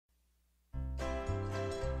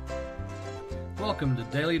Welcome to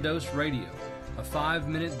Daily Dose Radio, a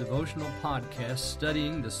 5-minute devotional podcast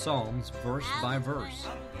studying the Psalms verse by verse.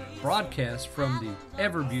 Broadcast from the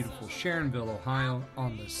ever-beautiful Sharonville, Ohio,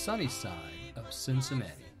 on the sunny side of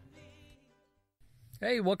Cincinnati.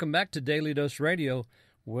 Hey, welcome back to Daily Dose Radio.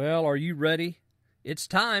 Well, are you ready? It's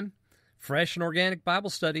time. Fresh and organic Bible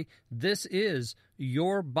study. This is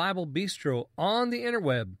your Bible Bistro on the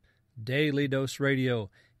interweb, Daily Dose Radio.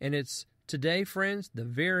 And it's today, friends, the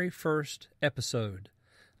very first episode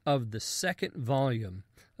of the second volume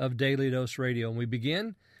of Daily Dose Radio. And we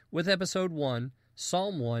begin with episode 1,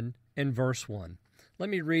 Psalm 1 and verse 1. Let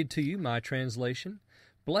me read to you my translation.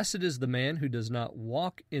 Blessed is the man who does not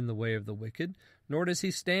walk in the way of the wicked, nor does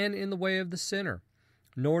he stand in the way of the sinner,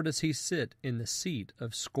 nor does he sit in the seat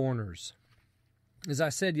of scorners. As I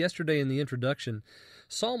said yesterday in the introduction,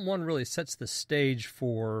 Psalm 1 really sets the stage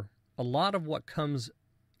for a lot of what comes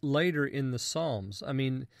later in the Psalms. I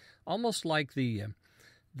mean, almost like the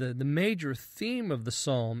major theme of the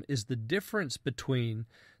Psalm is the difference between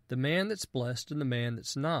the man that's blessed and the man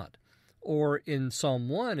that's not. Or in Psalm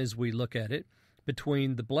 1, as we look at it,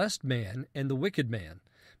 between the blessed man and the wicked man.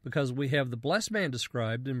 Because we have the blessed man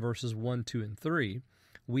described in verses 1, 2, and 3.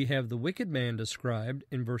 We have the wicked man described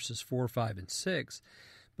in verses 4, 5, and 6.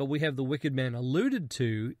 But we have the wicked man alluded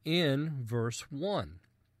to in verse 1.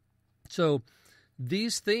 So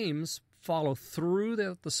these themes follow through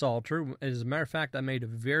the Psalter. As a matter of fact, I made a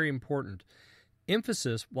very important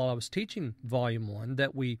emphasis while I was teaching Volume 1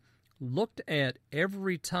 that we looked at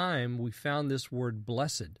every time we found this word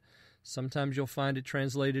blessed. Sometimes you'll find it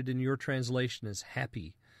translated in your translation as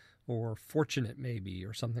happy or fortunate maybe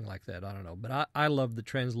or something like that. I don't know. But I love the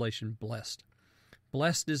translation blessed.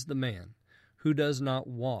 Blessed is the man who does not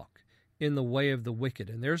walk in the way of the wicked.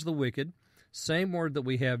 And there's the wicked. Same word that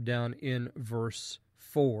we have down in verse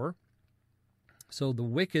 4. So the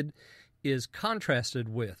wicked is contrasted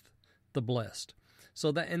with the blessed.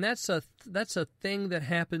 So that's a thing that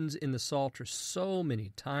happens in the Psalter so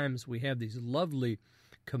many times. We have these lovely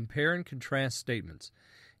compare and contrast statements.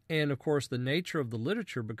 And of course the nature of the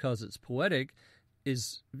literature, because it's poetic,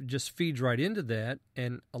 just feeds right into that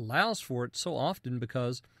and allows for it so often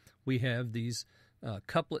because we have these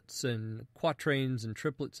couplets and quatrains and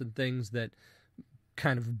triplets and things that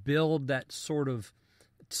kind of build that sort of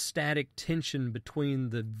static tension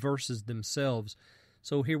between the verses themselves.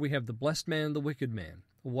 So here we have the blessed man and the wicked man.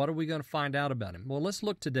 What are we going to find out about him? Well, let's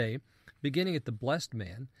look today, beginning at the blessed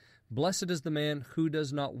man. Blessed is the man who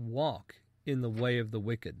does not walk in the way of the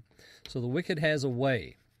wicked. So the wicked has a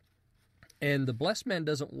way, and the blessed man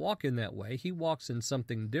doesn't walk in that way. He walks in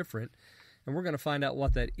something different. And we're going to find out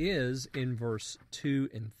what that is in verse 2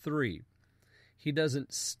 and 3. He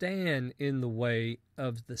doesn't stand in the way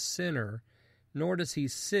of the sinner, nor does he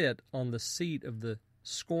sit on the seat of the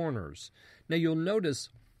scorners. Now you'll notice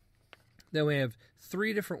that we have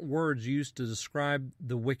 3 different words used to describe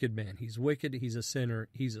the wicked man. He's wicked, he's a sinner,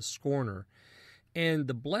 he's a scorner. And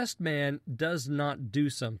the blessed man does not do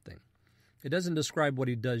something. It doesn't describe what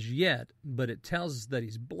he does yet, but it tells us that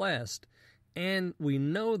he's blessed. And we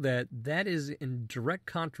know that that is in direct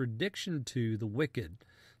contradiction to the wicked.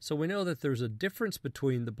 So we know that there's a difference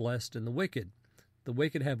between the blessed and the wicked. The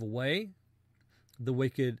wicked have a way. The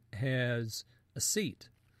wicked has a seat.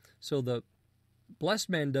 So the blessed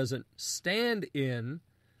man doesn't stand in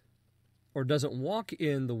or doesn't walk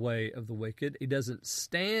in the way of the wicked. He doesn't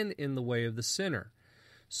stand in the way of the sinner.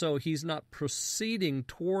 So he's not proceeding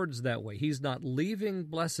towards that way. He's not leaving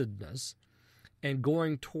blessedness and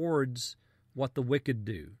going towards what the wicked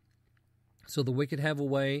do. So the wicked have a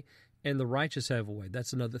way and the righteous have a way.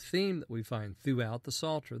 That's another theme that we find throughout the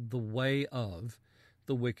Psalter. The way of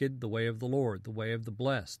the wicked, the way of the Lord, the way of the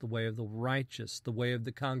blessed, the way of the righteous, the way of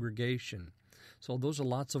the congregation. So those are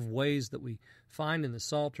lots of ways that we find in the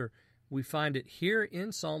Psalter. We find it here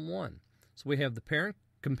in Psalm 1. So we have the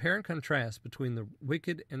compare and contrast between the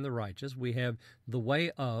wicked and the righteous. We have the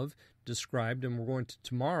way of described, and we're going to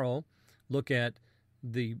tomorrow look at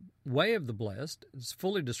the way of the blessed. It's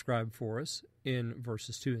fully described for us in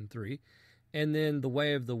verses 2 and 3. And then the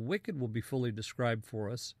way of the wicked will be fully described for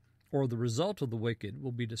us, or the result of the wicked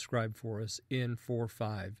will be described for us in 4,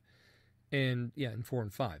 5, and in 4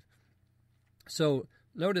 and 5. So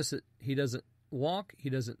notice that he doesn't walk, he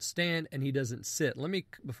doesn't stand, and he doesn't sit. Let me,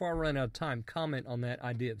 before I run out of time, comment on that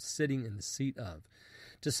idea of sitting in the seat of.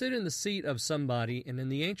 To sit in the seat of somebody, and in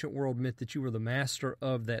the ancient world meant that you were the master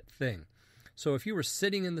of that thing. So if you were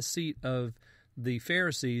sitting in the seat of the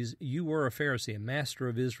Pharisees, you were a Pharisee, a master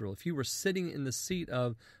of Israel. If you were sitting in the seat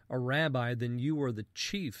of a rabbi, then you were the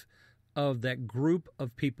chief of that group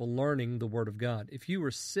of people learning the Word of God. If you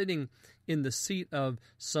were sitting in the seat of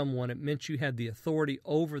someone, it meant you had the authority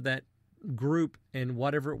over that group, and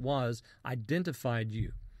whatever it was identified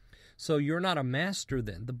you. So you're not a master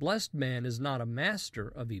then. The blessed man is not a master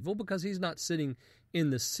of evil because he's not sitting in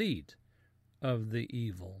the seat of the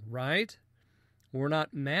evil, right? We're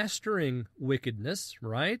not mastering wickedness,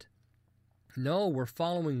 right? No, we're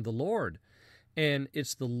following the Lord. And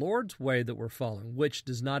it's the Lord's way that we're following, which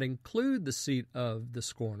does not include the seat of the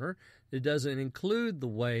scorner. It doesn't include the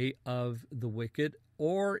way of the wicked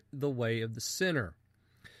or the way of the sinner.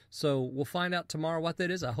 So we'll find out tomorrow what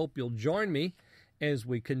that is. I hope you'll join me as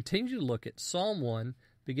we continue to look at Psalm 1,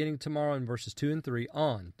 beginning tomorrow in verses 2 and 3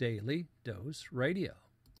 on Daily Dose Radio.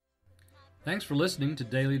 Thanks for listening to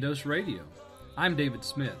Daily Dose Radio. I'm David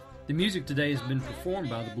Smith. The music today has been performed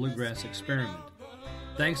by the Bluegrass Experiment.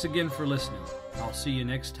 Thanks again for listening. I'll see you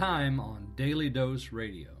next time on Daily Dose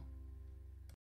Radio.